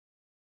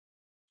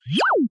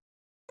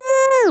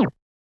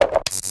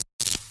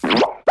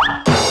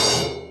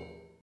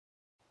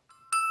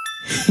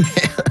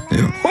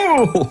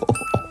Oh,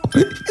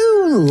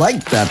 you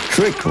like that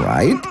trick,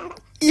 right?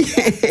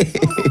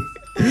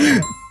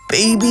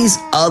 Babies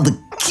are the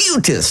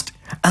cutest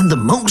and the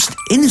most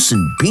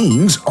innocent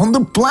beings on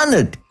the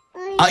planet.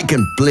 I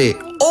can play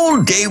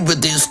all day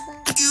with these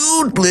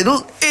cute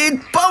little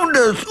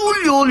 8-pounders.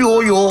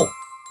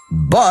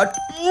 But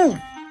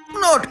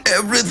not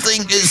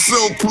everything is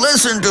so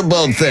pleasant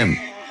about them.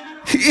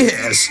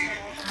 Yes,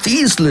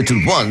 these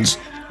little ones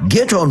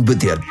get on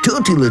with their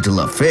dirty little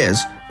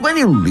affairs when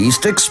you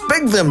least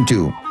expect them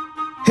to.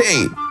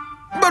 Hey,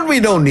 but we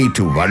don't need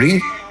to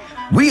worry.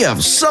 We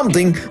have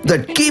something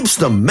that keeps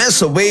the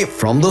mess away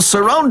from the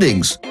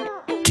surroundings.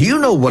 Do you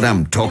know what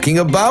I'm talking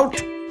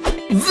about?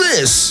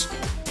 This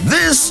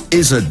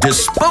is a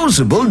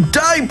disposable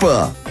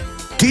diaper.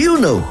 Do you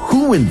know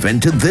who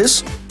invented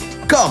this?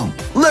 Come,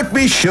 let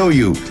me show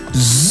you.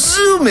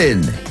 Zoom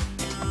in.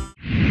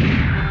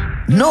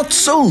 Not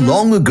so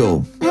long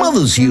ago,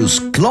 mothers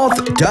used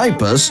cloth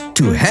diapers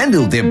to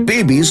handle their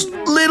babies'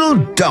 little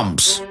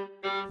dumps.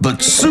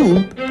 But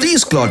soon,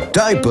 these cloth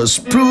diapers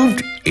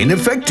proved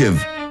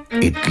ineffective.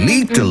 It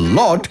leaked a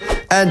lot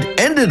and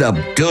ended up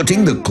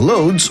dirtying the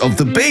clothes of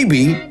the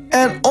baby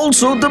and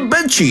also the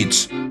bed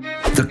sheets.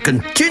 The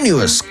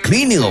continuous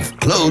cleaning of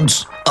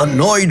clothes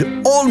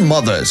annoyed all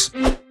mothers.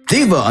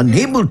 They were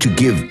unable to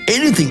give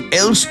anything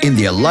else in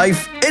their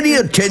life any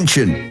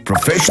attention,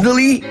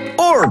 professionally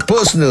or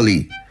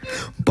personally.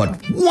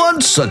 But one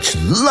such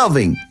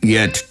loving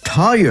yet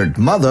tired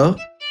mother,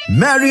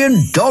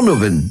 Marian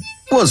Donovan,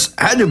 was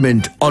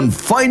adamant on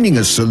finding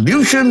a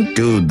solution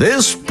to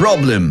this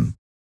problem.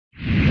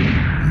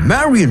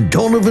 Marian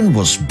Donovan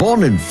was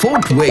born in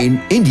Fort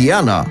Wayne,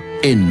 Indiana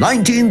in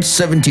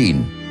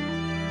 1917.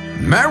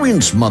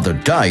 Marian's mother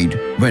died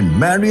when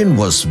Marian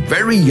was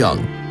very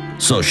young,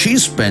 so she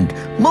spent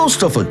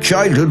most of her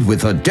childhood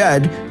with her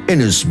dad in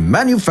his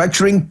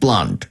manufacturing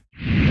plant.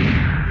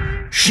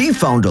 She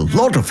found a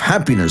lot of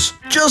happiness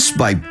just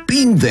by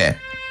being there.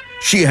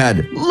 She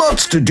had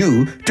lots to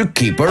do to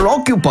keep her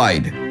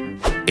occupied.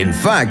 In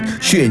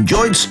fact, she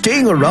enjoyed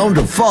staying around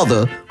her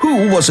father,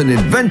 who was an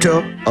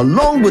inventor,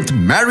 along with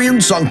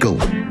Marian's uncle.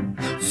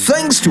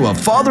 Thanks to her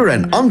father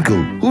and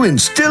uncle, who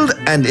instilled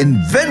an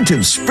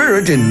inventive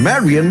spirit in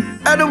Marian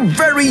at a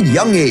very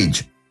young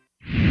age.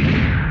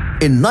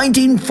 In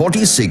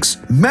 1946,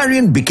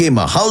 Marian became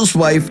a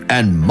housewife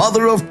and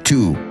mother of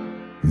 2.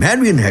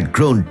 Marian had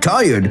grown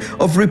tired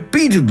of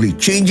repeatedly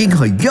changing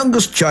her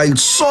youngest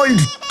child's soiled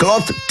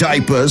cloth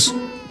diapers,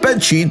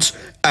 bed sheets,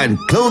 and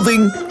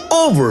clothing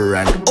over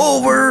and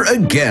over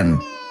again.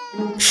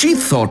 She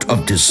thought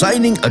of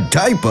designing a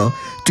diaper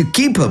to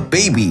keep her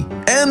baby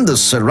and the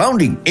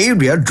surrounding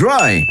area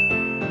dry.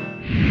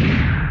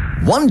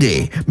 One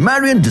day,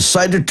 Marian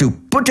decided to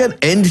put an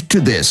end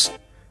to this.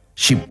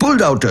 She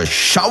pulled out a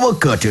shower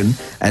curtain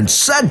and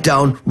sat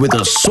down with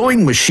a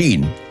sewing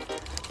machine.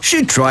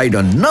 She tried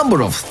a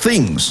number of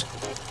things,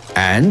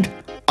 and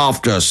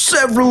after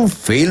several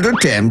failed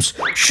attempts,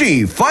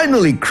 she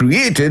finally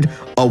created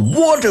a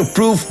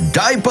waterproof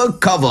diaper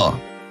cover.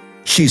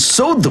 She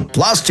sewed the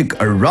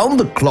plastic around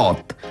the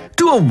cloth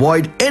to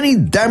avoid any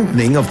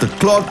dampening of the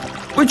cloth,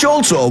 which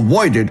also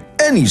avoided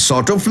any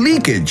sort of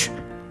leakage.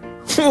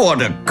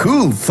 What a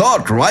cool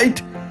thought, right?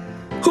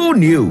 Who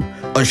knew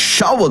a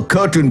shower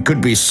curtain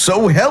could be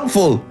so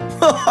helpful?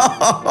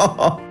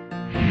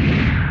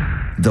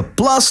 The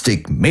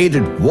plastic made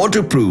it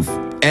waterproof,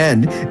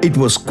 and it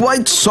was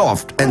quite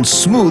soft and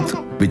smooth,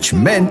 which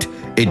meant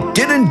it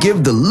didn't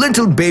give the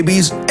little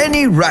babies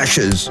any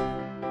rashes.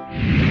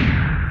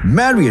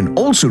 Marian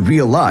also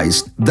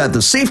realized that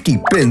the safety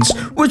pins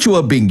which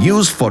were being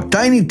used for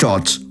tiny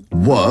tots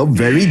were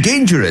very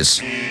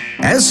dangerous,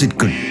 as it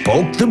could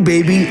poke the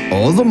baby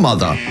or the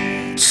mother.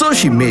 So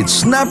she made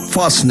snap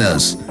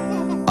fasteners.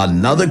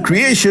 Another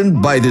creation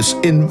by this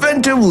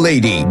inventive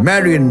lady.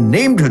 Marian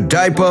named her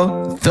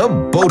diaper the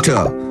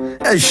Boater,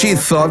 as she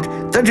thought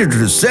that it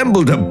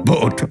resembled a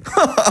boat.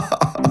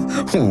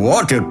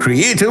 What a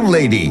creative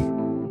lady!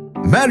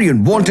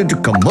 Marian wanted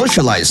to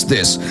commercialize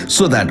this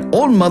so that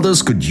all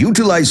mothers could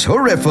utilize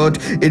her effort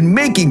in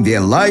making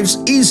their lives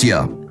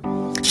easier.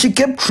 She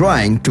kept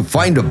trying to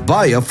find a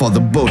buyer for the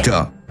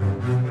Boater.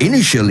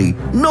 Initially,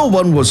 no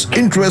one was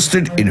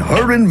interested in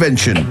her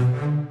invention.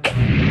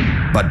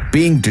 But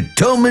being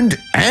determined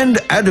and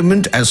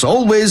adamant as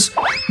always,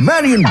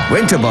 Marian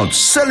went about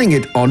selling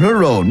it on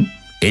her own,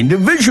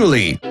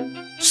 individually.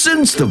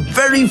 Since the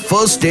very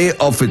first day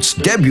of its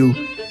debut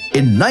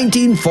in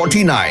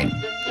 1949,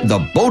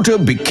 the Boater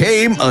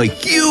became a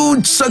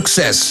huge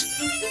success.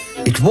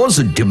 It was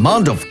a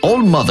demand of all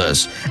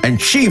mothers, and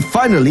she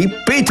finally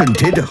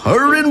patented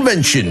her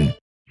invention.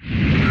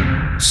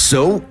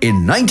 So,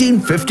 in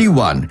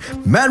 1951,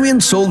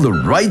 Marian sold the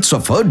rights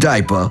of her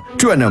diaper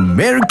to an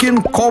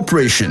American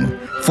corporation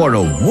for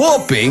a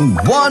whopping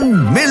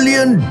 $1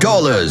 million.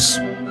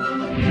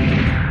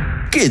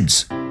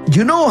 Kids,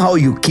 You know how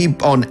you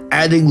keep on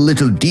adding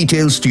little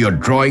details to your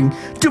drawing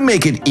to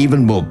make it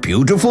even more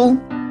beautiful?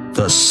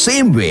 The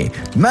same way,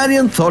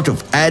 Marian thought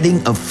of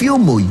adding a few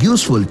more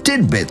useful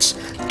tidbits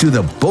to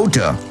the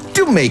boater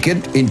to make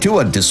it into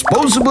a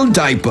disposable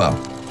diaper.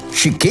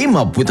 She came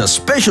up with a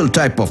special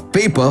type of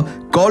paper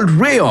called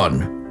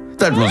rayon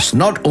that was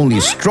not only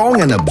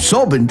strong and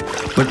absorbent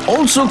but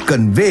also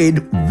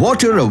conveyed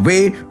water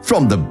away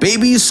from the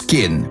baby's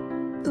skin.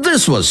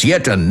 This was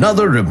yet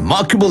another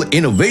remarkable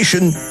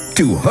innovation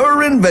to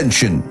her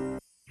invention.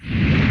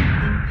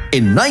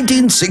 In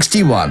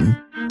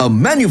 1961, a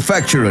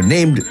manufacturer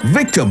named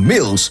Victor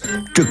Mills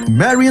took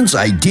Marian's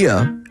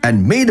idea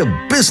and made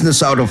a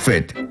business out of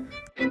it.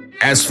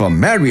 As for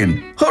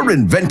Marian, her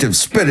inventive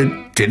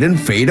spirit didn't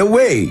fade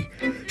away.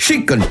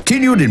 She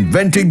continued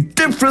inventing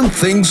different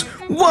things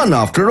one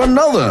after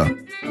another.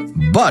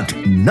 But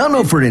none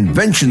of her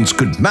inventions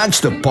could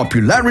match the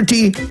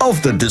popularity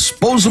of the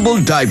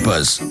disposable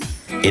diapers.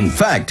 In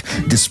fact,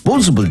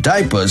 disposable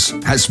diapers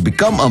has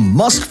become a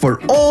must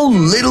for all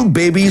little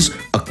babies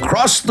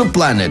across the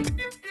planet.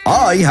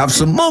 I have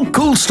some more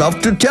cool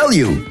stuff to tell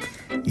you.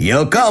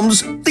 Here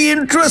comes the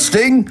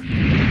interesting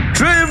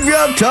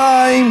trivia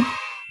time.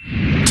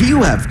 Do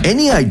you have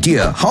any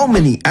idea how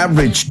many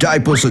average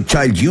diapers a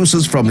child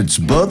uses from its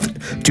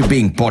birth to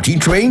being potty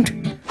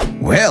trained?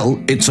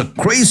 Well, it's a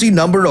crazy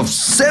number of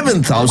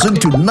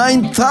 7,000 to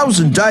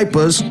 9,000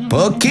 diapers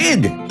per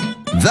kid.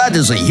 That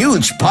is a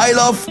huge pile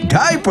of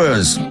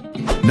diapers.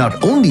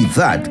 Not only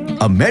that,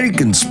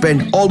 Americans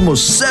spend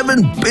almost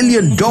 $7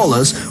 billion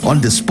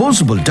on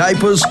disposable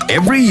diapers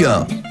every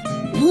year.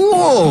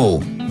 Whoa!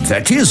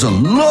 That is a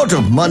lot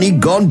of money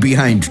gone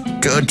behind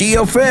dirty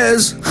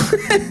affairs.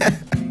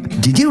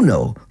 Did you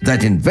know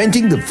that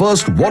inventing the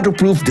first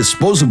waterproof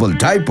disposable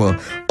diaper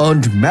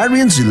earned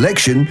Marian's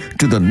election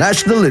to the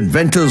National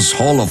Inventors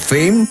Hall of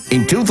Fame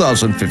in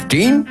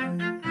 2015?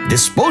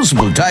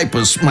 Disposable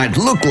diapers might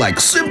look like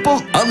simple,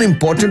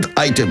 unimportant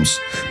items,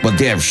 but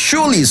they have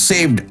surely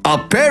saved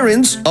our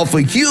parents of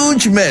a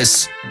huge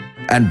mess.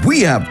 And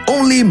we have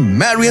only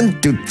Marian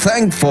to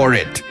thank for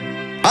it.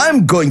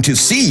 I'm going to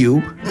see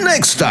you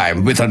next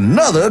time with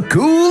another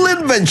cool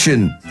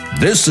invention.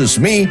 This is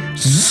me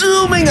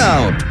zooming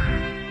out.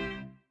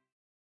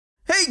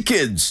 Hey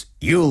kids,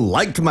 you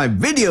liked my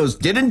videos,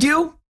 didn't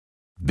you?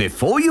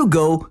 Before you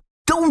go,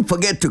 don't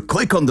forget to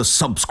click on the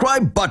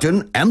subscribe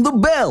button and the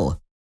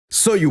bell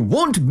so you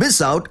won't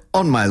miss out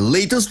on my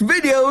latest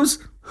videos.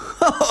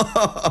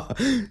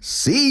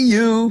 See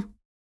you!